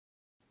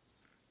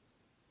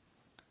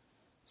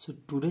So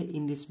today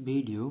in this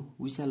video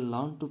we shall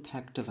learn to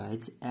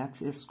factorize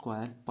x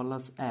square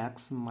plus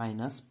x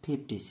minus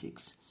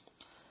 56.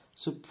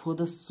 So for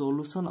the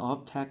solution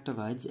of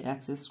factorize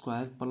x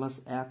square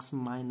plus x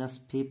minus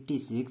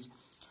 56,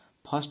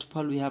 first of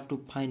all we have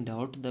to find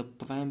out the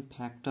prime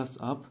factors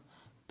of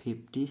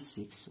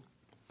 56.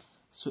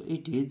 So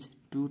it is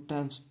 2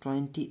 times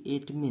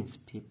 28 means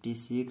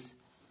 56,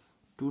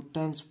 2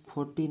 times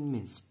 14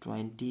 means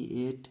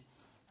 28,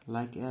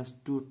 like as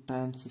 2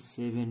 times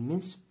 7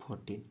 means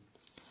 14.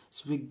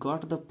 So we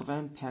got the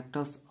prime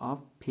factors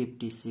of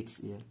 56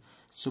 here.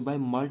 So by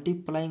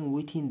multiplying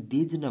within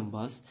these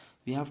numbers,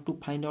 we have to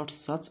find out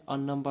such a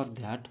number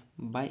that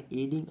by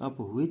adding up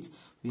which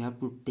we have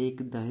to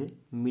take the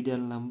middle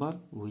number,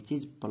 which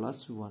is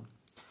plus 1.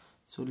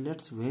 So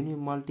when we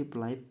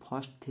multiply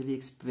first three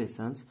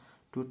expressions,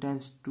 2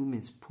 times 2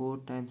 means 4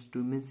 times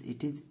 2 means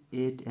it is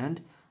 8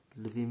 and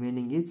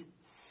remaining is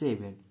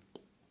 7.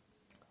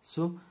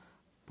 So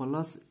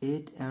plus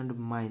 8 and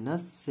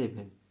minus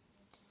 7.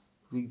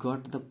 We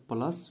got the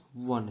plus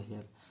 1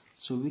 here.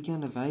 So we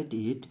can write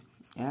it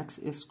x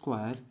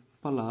square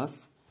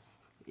plus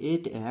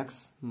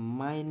 8x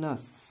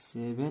minus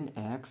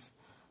 7x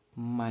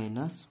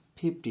minus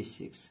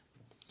 56.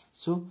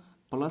 So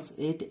plus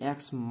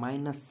 8x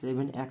minus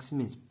 7x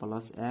means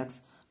plus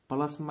x,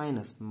 plus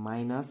minus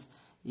minus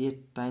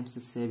 8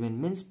 times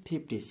 7 means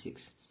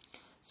 56.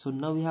 So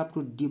now we have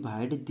to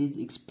divide these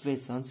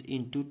expressions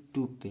into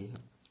two pairs.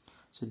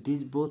 So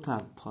these both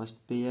are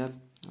first pair,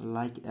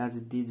 like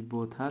as these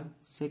both are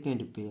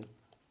second pair.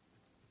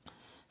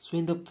 So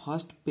in the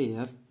first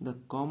pair, the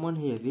common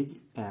here is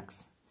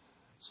x.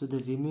 So the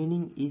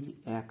remaining is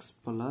x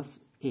plus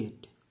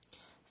 8.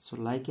 So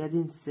like as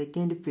in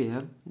second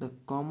pair, the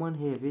common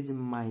here is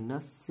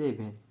minus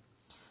 7.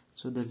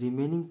 So the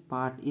remaining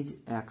part is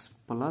x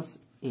plus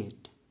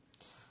 8.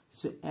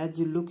 So as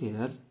you look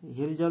here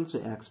is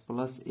also x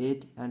plus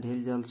 8 and here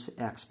is also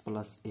x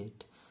plus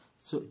 8.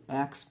 So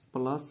x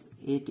plus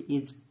 8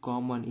 is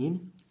common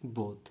in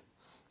both.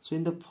 So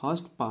in the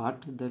first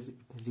part, the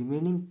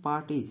remaining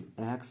part is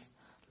x,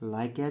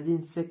 like as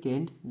in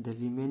second, the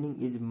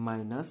remaining is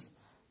minus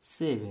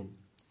 7.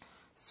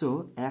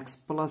 So x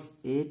plus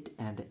 8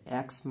 and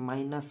x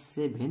minus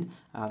 7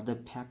 are the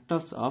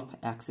factors of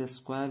x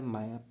square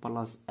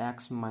plus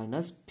x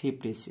minus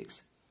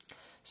 56.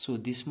 So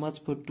this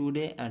much for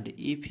today, and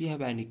if you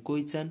have any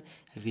question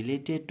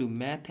related to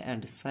math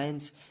and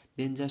science,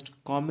 then just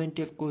comment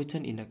your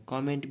question in a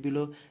comment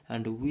below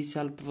and we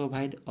shall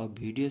provide a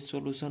video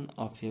solution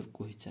of your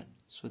question.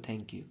 So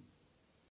thank you.